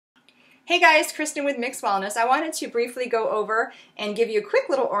Hey guys, Kristen with Mix Wellness. I wanted to briefly go over and give you a quick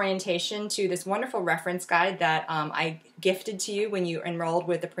little orientation to this wonderful reference guide that I gifted to you when you enrolled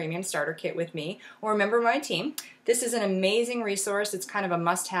with the Premium Starter Kit with me or a member of my team. This is an amazing resource. It's kind of a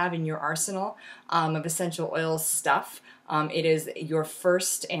must-have in your arsenal of essential oils stuff. It is your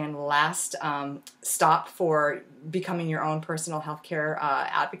first and last stop for becoming your own personal healthcare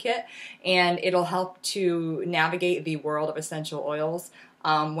advocate, and it'll help to navigate the world of essential oils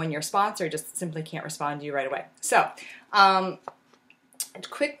when your sponsor just simply can't respond to you right away. So,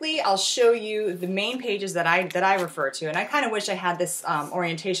 quickly, I'll show you the main pages that I refer to, and I kind of wish I had this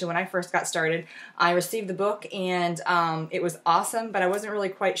orientation when I first got started. I received the book, and it was awesome, but I wasn't really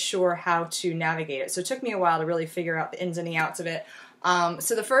quite sure how to navigate it. So it took me a while to really figure out the ins and the outs of it.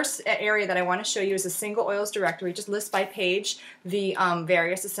 So the first area that I want to show you is a single oils directory. Just list by page the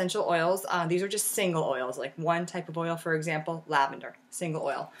various essential oils. These are just single oils, like one type of oil, for example, lavender, single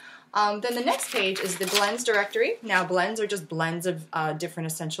oil. Then the next page is the blends directory. Now blends are just blends of different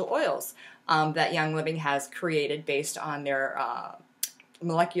essential oils that Young Living has created based on their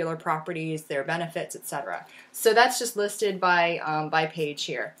molecular properties, their benefits, etc. So that's just listed by page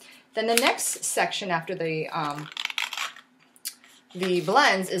here. Then the next section after the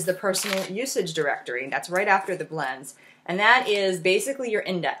blends is the personal usage directory. That's right after the blends. And that is basically your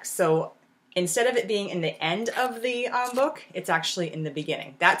index. So instead of it being in the end of the book, it's actually in the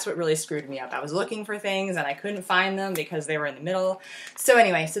beginning. That's what really screwed me up. I was looking for things and I couldn't find them because they were in the middle. So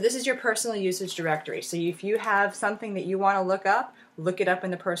anyway, so this is your personal usage directory. So if you have something that you want to look it up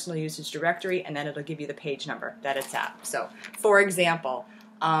in the personal usage directory, and then it'll give you the page number that it's at. So for example,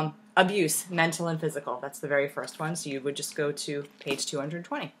 abuse, mental and physical. That's the very first one. So you would just go to page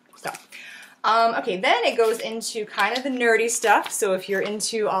 220. So, okay, then it goes into kind of the nerdy stuff. So if you're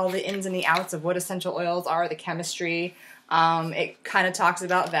into all the ins and the outs of what essential oils are, the chemistry, it kind of talks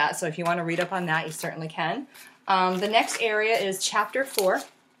about that. So if you want to read up on that, you certainly can. The next area is Chapter 4.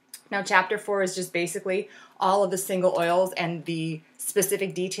 Now, Chapter 4 is just basically all of the single oils and the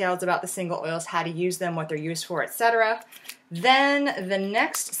specific details about the single oils, how to use them, what they're used for, etc. Then the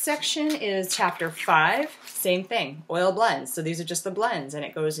next section is Chapter 5, same thing, oil blends. So these are just the blends, and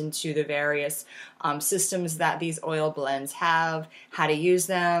it goes into the various systems that these oil blends have, how to use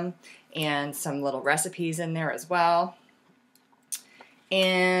them, and some little recipes in there as well.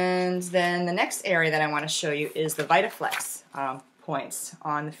 And then the next area that I want to show you is the VitaFlex points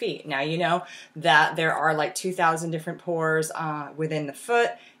on the feet. Now you know that there are like 2,000 different pores within the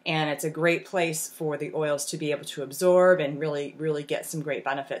foot, and it's a great place for the oils to be able to absorb and really get some great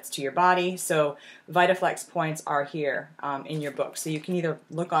benefits to your body. So VitaFlex points are here in your book. So you can either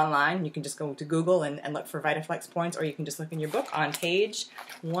look online, you can just go to Google and look for VitaFlex points, or you can just look in your book on page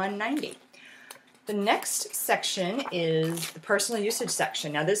 190. The next section is the personal usage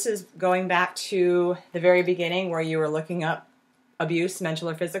section. Now this is going back to the very beginning where you were looking up abuse, mental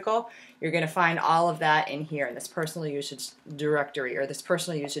or physical. You're going to find all of that in here in this personal usage directory, or this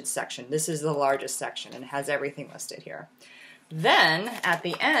personal usage section. This is the largest section and it has everything listed here. Then at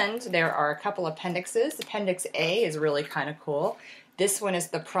the end there are a couple appendixes. Appendix A is really kind of cool. This one is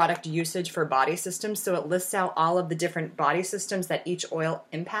the product usage for body systems, so it lists out all of the different body systems that each oil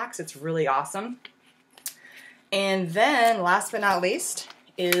impacts. It's really awesome. And then last but not least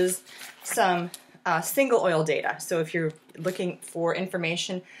is some single oil data. So if you're looking for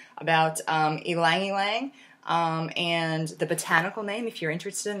information about ylang ylang and the botanical name, if you're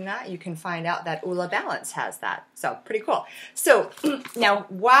interested in that, you can find out that Ula Balance has that. So pretty cool. So now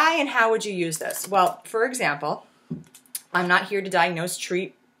why and how would you use this? Well, for example, I'm not here to diagnose,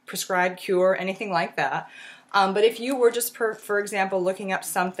 treat, prescribe, cure, anything like that. But if you were just, for example, looking up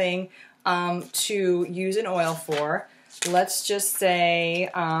something to use an oil for, let's just say,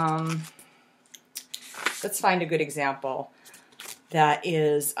 let's find a good example that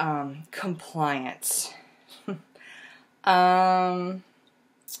is compliant.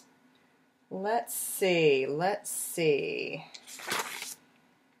 Let's see.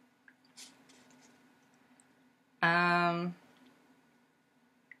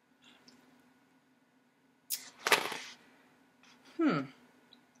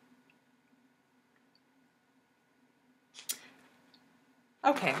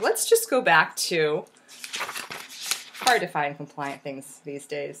 Okay, let's just go back to, hard to find compliant things these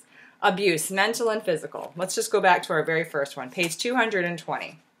days. Abuse, mental and physical. Let's just go back to our very first one, page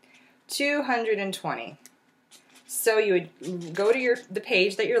 220. 220. So you would go to the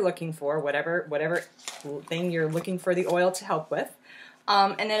page that you're looking for, whatever thing you're looking for the oil to help with,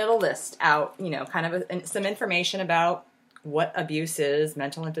 and then it'll list out, kind of some information about what abuse is,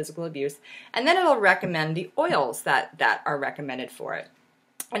 mental and physical abuse, and then it'll recommend the oils that are recommended for it.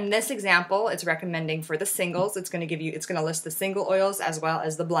 In this example, it's recommending for the singles. It's going to list the single oils as well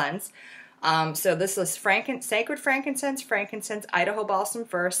as the blends. So this lists sacred frankincense, Idaho balsam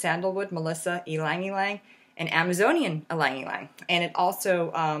fir, sandalwood, melissa, ylang ylang, and Amazonian ylang ylang. And it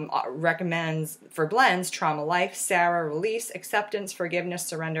also recommends for blends trauma life, Sarah release, acceptance, forgiveness,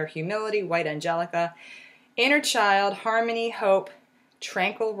 surrender, humility, white angelica, inner child, harmony, hope,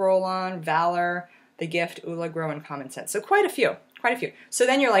 tranquil roll-on, valor, the gift, Ula, grow, and common sense. So quite a few. So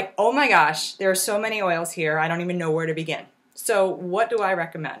then you're like, oh my gosh, there are so many oils here, I don't even know where to begin. So what do I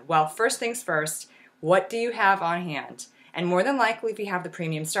recommend? Well, first things first, what do you have on hand? And more than likely, if you have the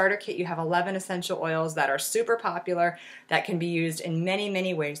Premium Starter Kit, you have 11 essential oils that are super popular, that can be used in many,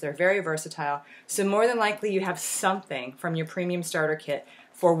 many ways. They're very versatile. So more than likely, you have something from your Premium Starter Kit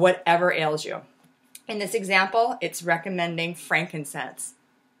for whatever ails you. In this example, it's recommending frankincense.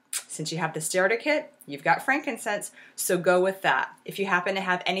 Since you have the starter kit, you've got frankincense, so go with that. If you happen to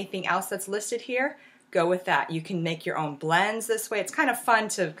have anything else that's listed here, go with that. You can make your own blends this way. It's kind of fun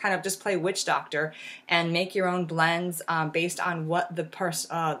to kind of just play witch doctor and make your own blends based on what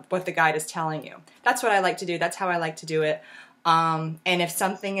the guide is telling you. That's what I like to do. That's how I like to do it. And if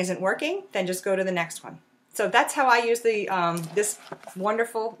something isn't working, then just go to the next one. So that's how I use the this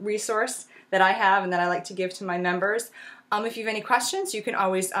wonderful resource that I have and that I like to give to my members. If you have any questions, you can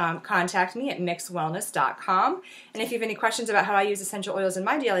always contact me at mixwellness.com. And if you have any questions about how I use essential oils in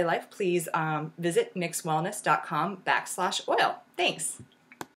my daily life, please visit mixwellness.com/oil. Thanks.